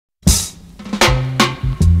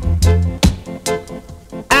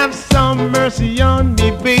some mercy on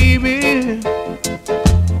me, baby.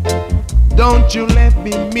 Don't you let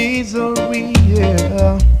me misery,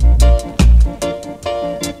 yeah.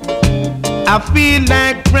 I feel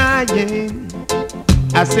like crying.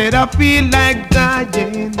 I said I feel like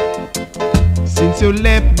dying. Since you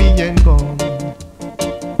left me and gone,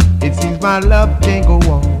 it seems my love can't go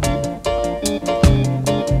on.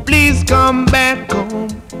 Please come back home.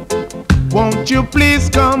 Won't you please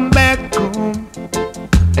come back home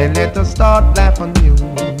and let us start life anew,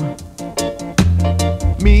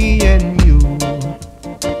 me and you.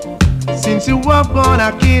 Since you are gone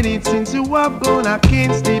I can't eat, since you are gone I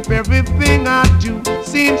can't sleep. Everything I do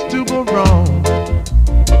seems to go wrong.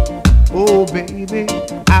 Oh baby,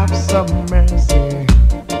 have some mercy.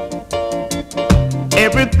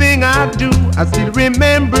 Everything I do, I still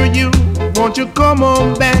remember you. Won't you come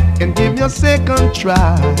on back and give me a second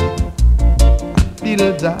try?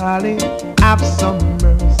 Little darling, have some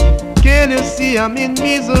mercy. Can you see I'm in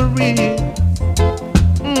misery?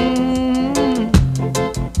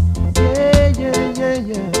 Yeah, yeah, yeah,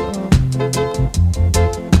 yeah.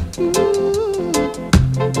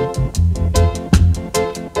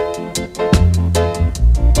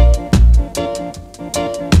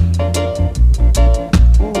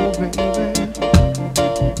 Oh, baby.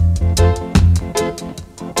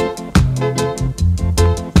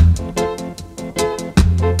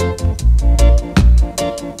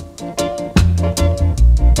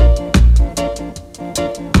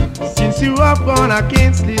 Since you are gone I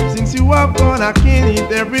can't sleep, since you are gone I can't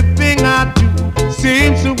eat. Everything I do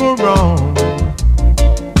seems to go wrong.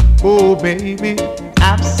 Oh baby,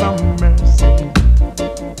 have some mercy.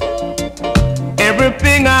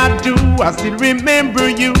 Everything I do, I still remember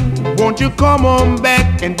you. Won't you come on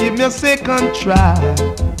back and give me a second try?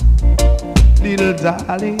 Little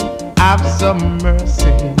darling, have some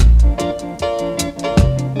mercy.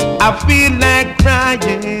 I feel like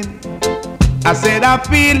crying. I said I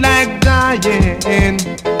feel like dying.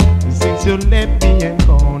 Since you left me and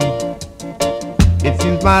gone, it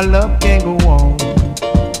seems my love can't go on.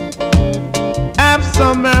 Have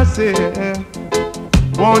some mercy.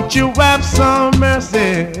 Won't you have some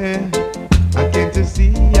mercy? I can't you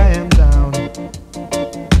see I am down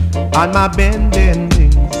on my bending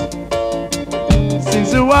knees.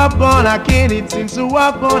 Since you are gone I can't eat, since you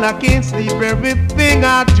are gone I can't sleep. Everything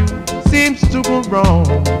I do seems to go wrong.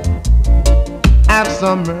 Have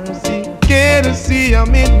some mercy, can't you see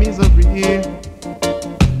I'm in misery?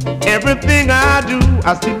 Everything I do,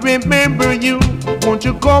 I still remember you. Won't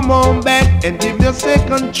you come on back and give me a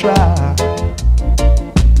second try?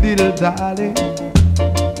 Little darling,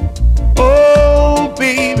 oh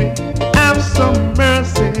baby, have some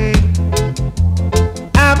mercy.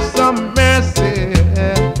 Have some mercy.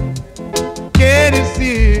 Can you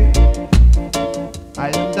see I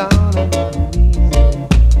am down on my knees?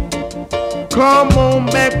 Come on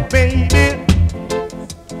back, baby.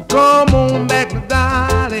 Come on back,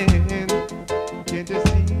 darling. Can't you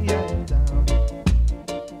see I am down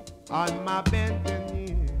on my bending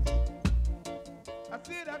knees? I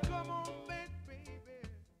said, come on back.